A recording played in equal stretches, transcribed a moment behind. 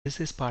This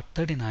is part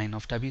 39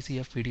 of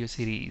WCF video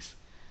series.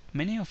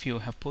 Many of you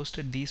have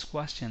posted these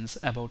questions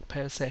about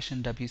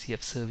PerSession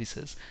WCF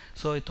services,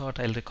 so I thought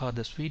I'll record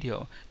this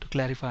video to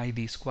clarify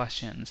these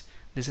questions.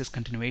 This is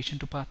continuation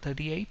to part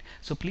 38,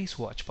 so please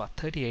watch part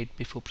 38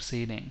 before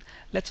proceeding.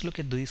 Let's look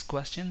at these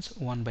questions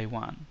one by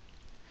one.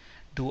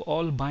 Do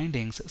all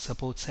bindings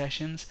support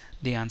sessions?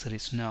 The answer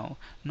is no.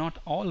 Not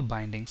all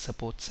bindings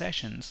support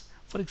sessions.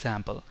 For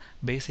example,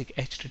 basic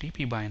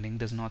HTTP binding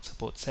does not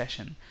support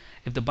session.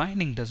 If the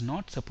binding does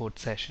not support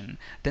session,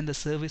 then the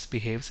service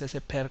behaves as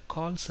a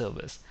PerCall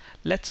service.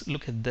 Let's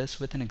look at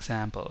this with an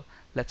example.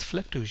 Let's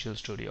flip to Visual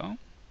Studio.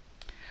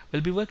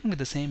 We'll be working with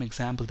the same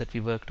example that we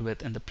worked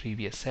with in the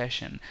previous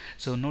session.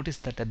 So notice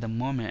that at the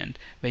moment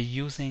we're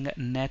using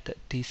net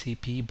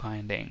TCP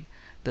binding.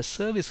 The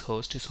service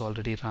host is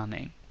already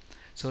running.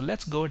 So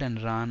let's go ahead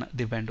and run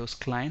the Windows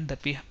client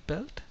that we have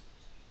built.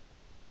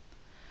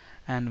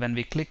 And when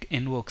we click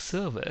invoke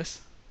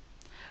service,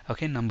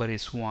 okay, number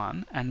is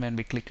 1, and when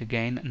we click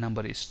again,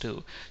 number is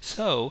 2.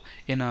 So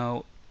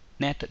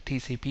net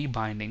TCP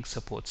binding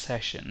supports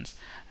sessions,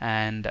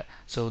 and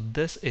so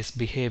this is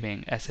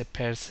behaving as a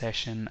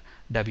PerSession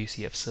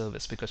WCF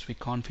service because we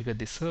configured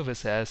the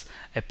service as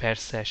a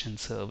PerSession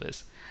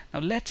service.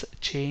 Now let's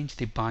change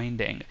the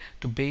binding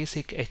to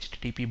basic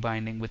HTTP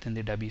binding within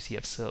the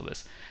WCF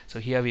service. So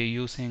here we are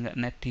using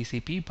net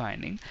TCP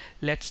binding.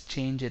 Let's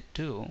change it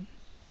to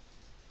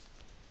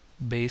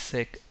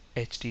basic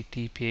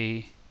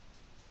HTTP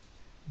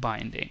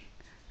binding.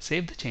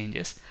 Save the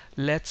changes.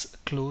 Let's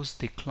close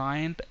the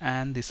client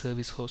and the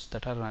service host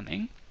that are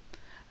running,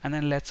 and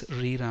then let's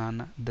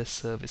rerun the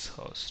service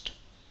host.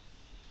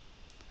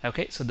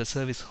 Okay, so the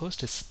service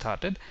host is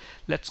started.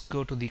 Let's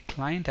go to the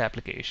client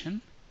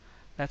application.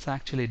 Let's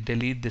actually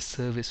delete the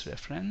service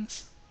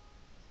reference.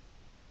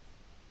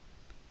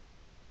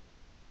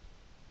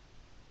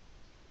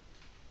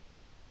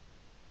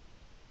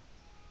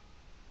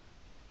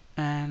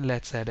 And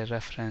let's add a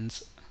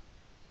reference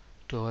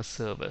to our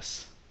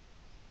service.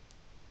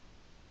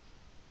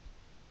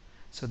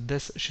 So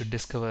this should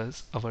discover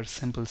our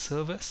simple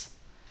service.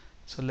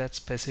 So let's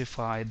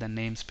specify the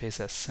namespace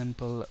as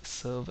simple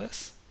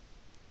service.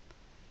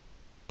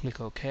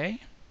 Click OK.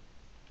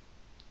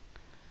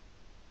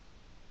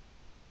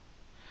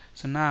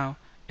 So now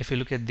if you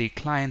look at the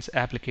client's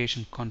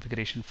application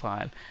configuration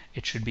file,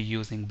 it should be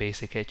using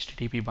basic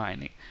HTTP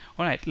binding.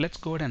 Alright, let's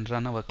go ahead and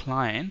run our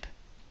client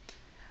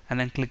and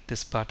then click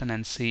this button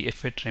and see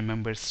if it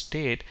remembers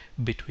state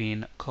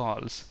between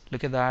calls.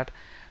 Look at that.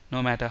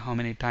 No matter how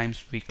many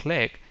times we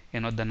click,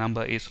 the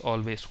number is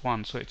always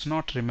 1, so it's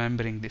not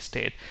remembering the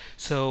state.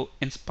 So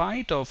in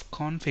spite of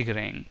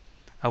configuring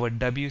our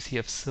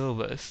WCF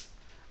service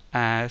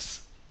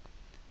as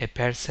a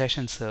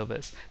PerSession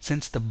service,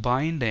 since the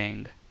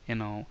binding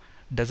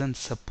doesn't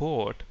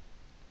support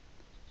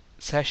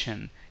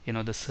session,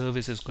 the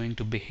service is going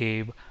to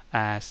behave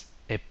as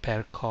a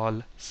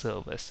PerCall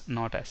service,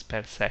 not as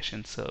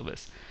PerSession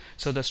service.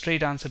 So the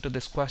straight answer to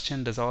this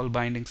question, does all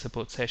binding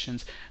support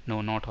sessions?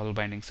 No, not all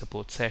binding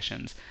support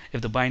sessions.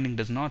 If the binding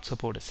does not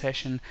support a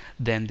session,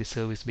 then the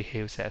service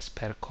behaves as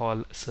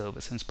PerCall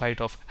service in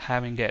spite of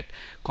having it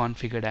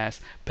configured as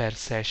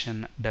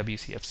PerSession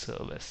WCF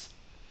service.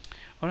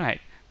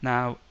 Alright,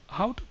 now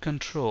how to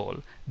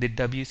control the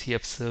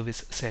WCF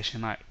service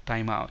session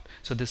timeout?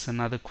 So this is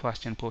another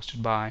question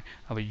posted by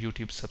our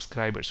YouTube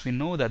subscribers. We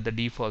know that the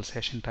default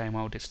session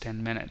timeout is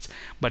 10 minutes,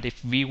 but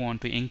if we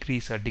want to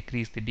increase or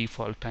decrease the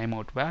default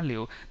timeout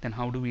value, then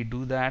how do we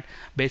do that?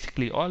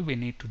 Basically all we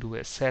need to do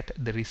is set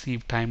the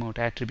receive timeout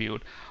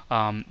attribute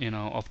of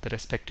the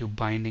respective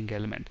binding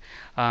element.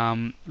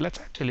 Let's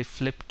actually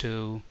flip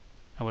to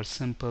our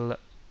simple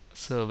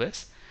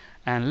service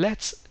and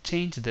let's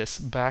change this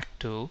back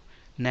to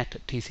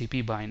net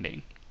TCP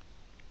binding.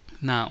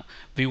 Now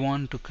we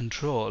want to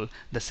control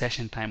the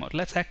session timeout.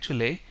 Let's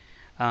actually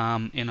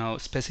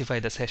specify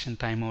the session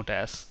timeout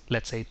as,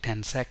 let's say,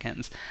 10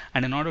 seconds,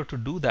 and in order to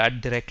do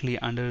that, directly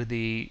under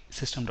the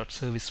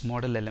system.service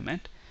model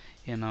element,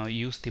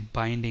 use the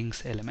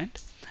bindings element.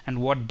 And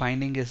what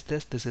binding is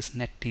this? This is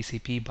net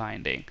TCP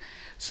binding.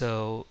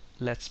 So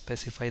let's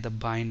specify the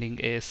binding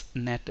is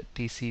net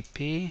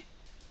TCP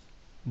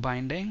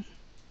binding,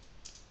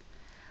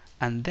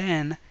 and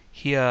then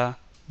here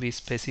we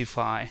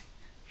specify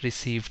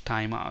receive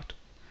timeout,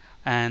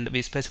 and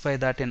we specify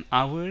that in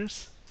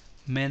hours,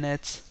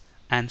 minutes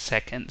and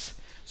seconds.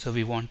 So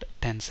we want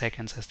 10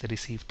 seconds as the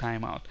receive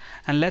timeout,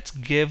 and let's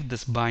give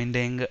this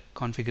binding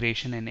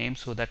configuration a name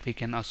so that we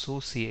can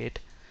associate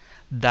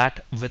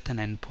that with an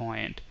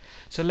endpoint.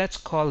 So let's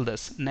call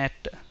this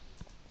net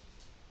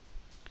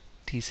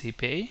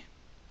TCP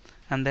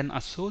and then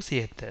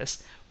associate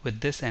this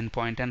with this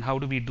endpoint. And how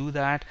do we do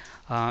that?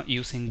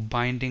 Using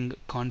binding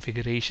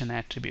configuration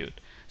attribute.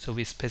 So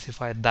we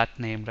specify that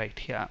name right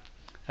here.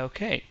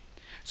 Okay,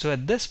 so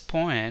at this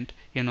point,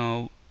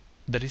 the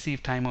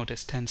receive timeout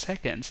is 10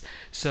 seconds.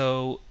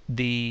 So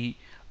the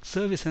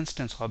service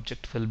instance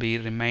object will be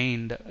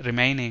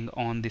remaining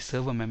on the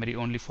server memory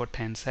only for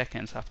 10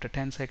 seconds. After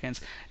 10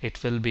 seconds,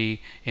 it will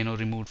be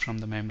removed from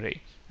the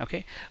memory.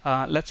 Okay,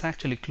 let's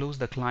actually close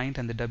the client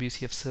and the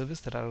WCF service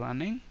that are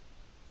running.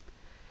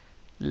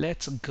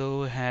 Let's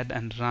go ahead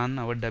and run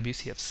our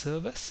WCF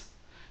service.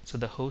 So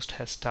the host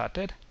has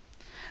started,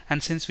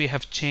 and since we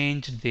have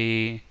changed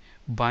the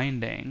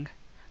binding,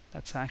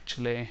 let's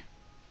actually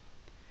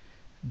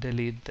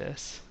delete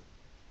this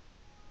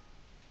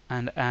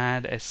and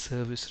add a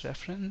service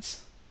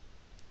reference.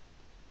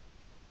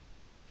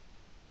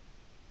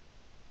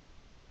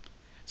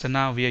 So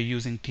now we are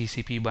using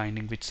TCP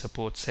binding, which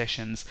supports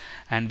sessions,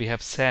 and we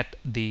have set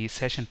the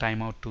session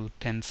timeout to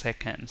 10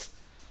 seconds.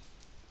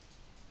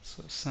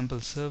 So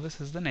simple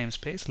service is the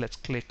namespace. Let's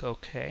click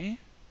OK.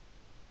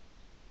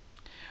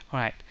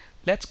 Alright,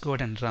 let's go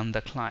ahead and run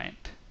the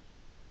client.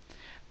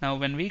 Now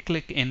when we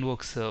click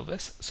invoke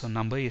service, so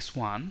number is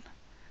 1,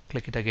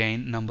 click it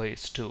again, number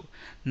is 2.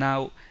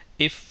 Now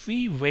if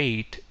we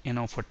wait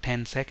for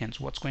 10 seconds,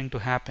 what's going to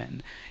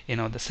happen?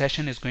 The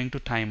session is going to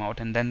time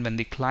out, and then when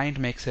the client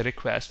makes a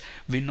request,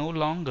 we no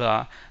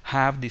longer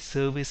have the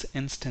service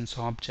instance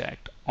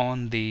object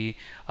on the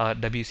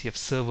WCF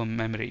server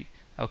memory.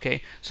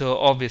 Okay, so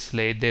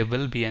obviously there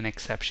will be an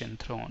exception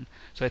thrown.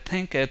 So I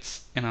think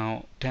it's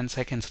 10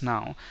 seconds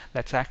now.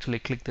 Let's actually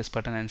click this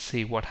button and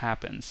see what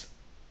happens.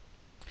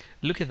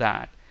 Look at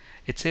that.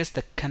 It says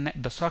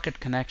the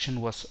socket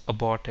connection was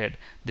aborted.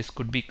 This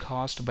could be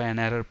caused by an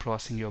error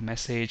processing your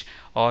message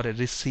or a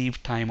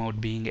received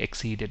timeout being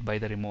exceeded by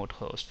the remote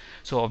host.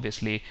 So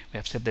obviously we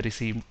have set the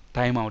received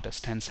timeout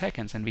as 10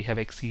 seconds and we have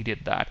exceeded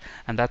that,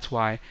 and that's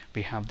why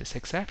we have this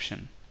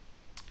exception.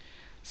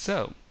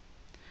 So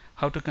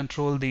how to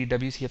control the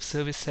WCF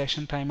service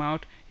session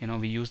timeout?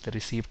 We use the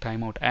receive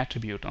timeout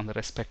attribute on the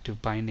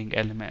respective binding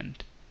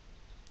element.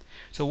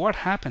 So what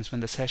happens when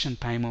the session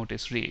timeout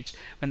is reached?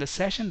 When the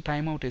session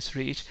timeout is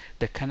reached,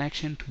 the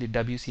connection to the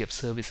WCF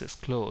service is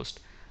closed.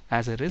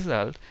 As a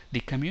result, the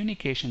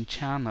communication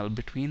channel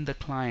between the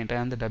client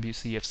and the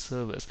WCF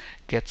service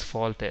gets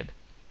faulted.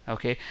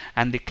 Okay,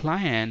 and the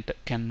client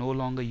can no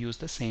longer use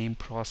the same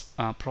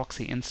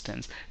proxy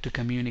instance to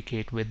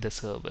communicate with the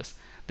service.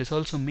 This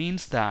also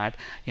means that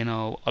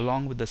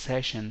along with the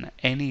session,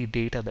 any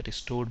data that is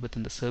stored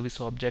within the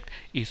service object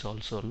is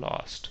also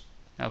lost.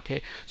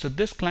 Okay, so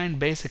this client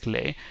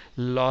basically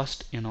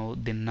lost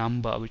the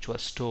number which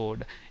was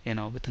stored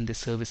within the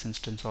service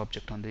instance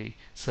object on the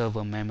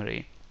server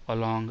memory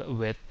along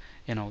with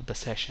the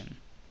session.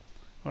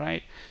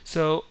 Right,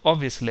 so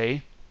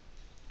obviously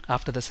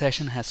after the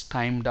session has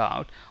timed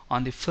out,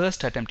 on the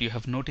first attempt you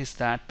have noticed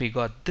that we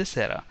got this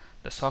error: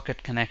 the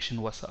socket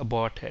connection was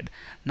aborted.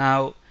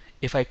 Now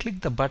if I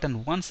click the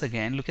button once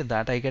again, look at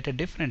that, I get a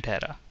different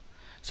error.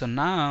 So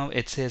now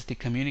it says the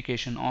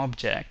communication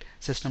object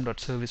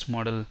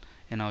system.service-model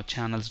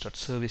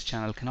channels.service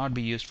channel cannot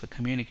be used for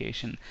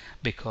communication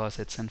because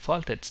it's in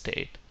faulted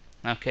state.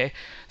 Okay,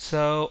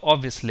 so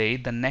obviously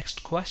the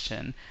next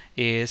question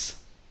is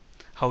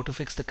how to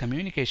fix the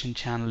communication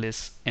channel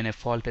is in a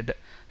faulted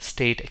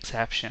state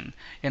exception.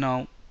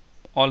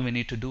 All we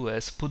need to do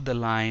is put the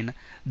line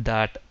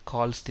that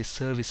calls the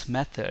service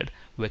method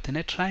within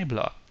a try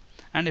block.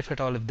 And if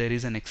at all, if there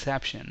is an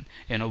exception,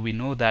 we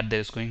know that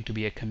there's going to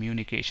be a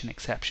communication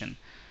exception.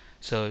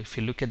 So if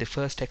you look at the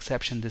first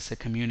exception, this is a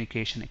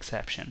communication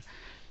exception.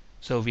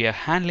 So we are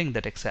handling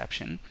that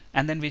exception,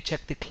 and then we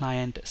check the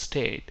client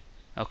state.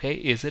 Okay,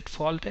 is it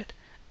faulted?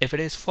 If it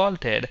is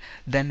faulted,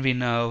 then we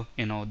know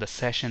the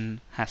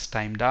session has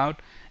timed out,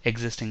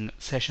 existing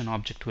session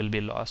object will be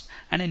lost,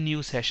 and a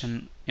new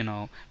session,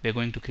 we're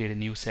going to create a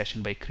new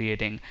session by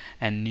creating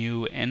a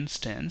new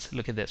instance.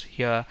 Look at this,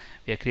 here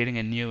we are creating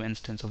a new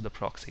instance of the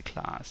proxy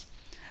class.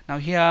 Now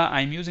here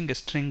I'm using a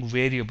string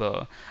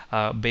variable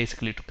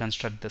basically to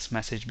construct this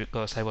message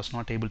because I was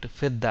not able to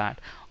fit that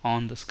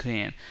on the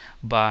screen,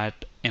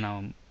 but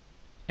in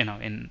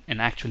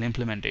actual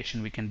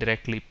implementation we can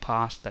directly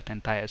pass that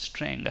entire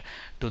string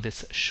to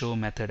this show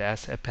method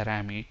as a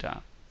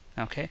parameter.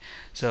 Okay,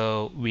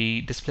 so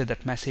we display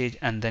that message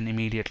and then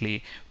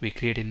immediately we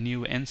create a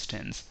new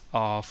instance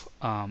of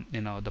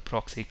the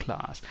proxy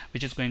class,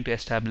 which is going to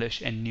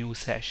establish a new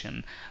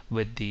session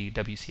with the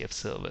WCF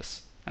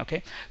service.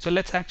 Okay, so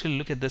let's actually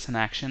look at this in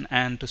action,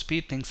 and to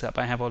speed things up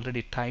I have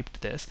already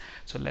typed this,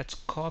 so let's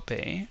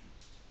copy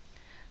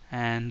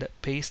and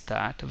paste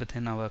that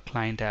within our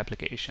client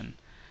application.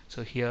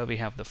 So here we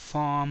have the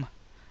form,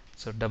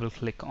 so double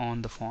click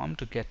on the form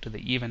to get to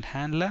the event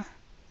handler,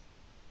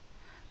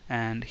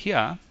 and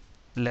here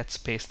let's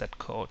paste that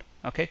code.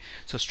 Okay,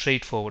 so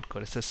straightforward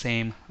code, it's the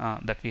same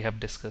that we have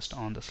discussed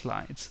on the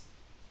slides.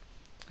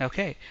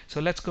 Okay, so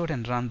let's go ahead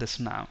and run this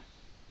now.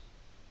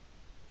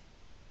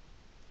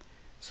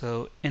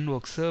 So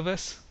invoke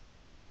service,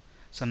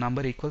 so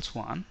number equals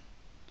 1,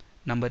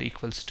 number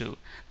equals 2.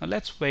 Now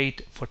let's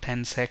wait for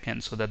 10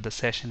 seconds so that the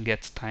session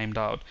gets timed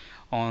out.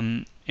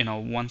 On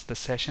once the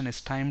session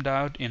is timed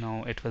out,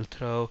 it will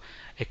throw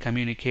a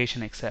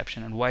communication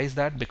exception. And why is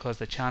that? Because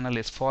the channel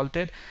is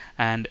faulted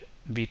and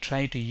we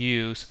try to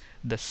use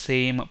the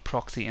same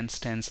proxy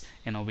instance,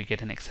 we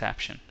get an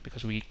exception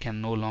because we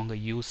can no longer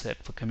use it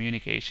for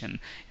communication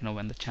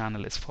when the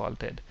channel is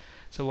faulted.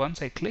 So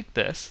once I click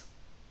this,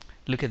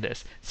 look at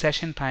this,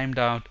 session timed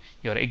out,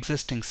 your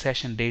existing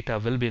session data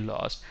will be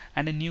lost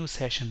and a new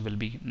session will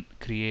be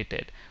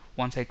created.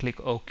 Once I click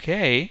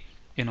OK,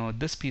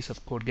 this piece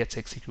of code gets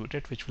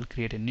executed, which will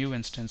create a new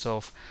instance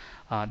of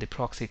the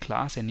proxy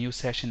class. A new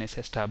session is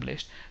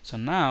established. So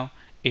now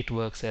it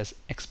works as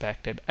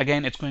expected.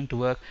 Again, it's going to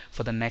work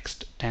for the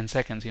next 10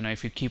 seconds.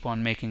 If you keep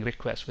on making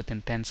requests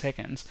within 10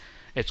 seconds,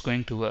 it's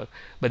going to work.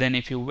 But then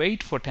if you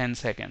wait for 10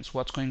 seconds,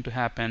 what's going to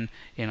happen?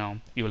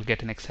 You will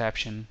get an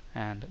exception,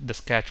 and the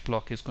catch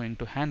block is going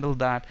to handle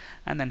that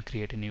and then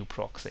create a new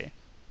proxy.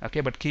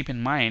 Okay, but keep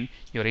in mind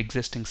your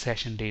existing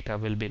session data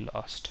will be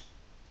lost.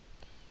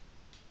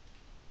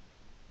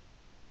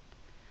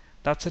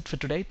 That's it for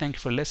today. Thank you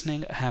for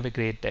listening. Have a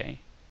great day.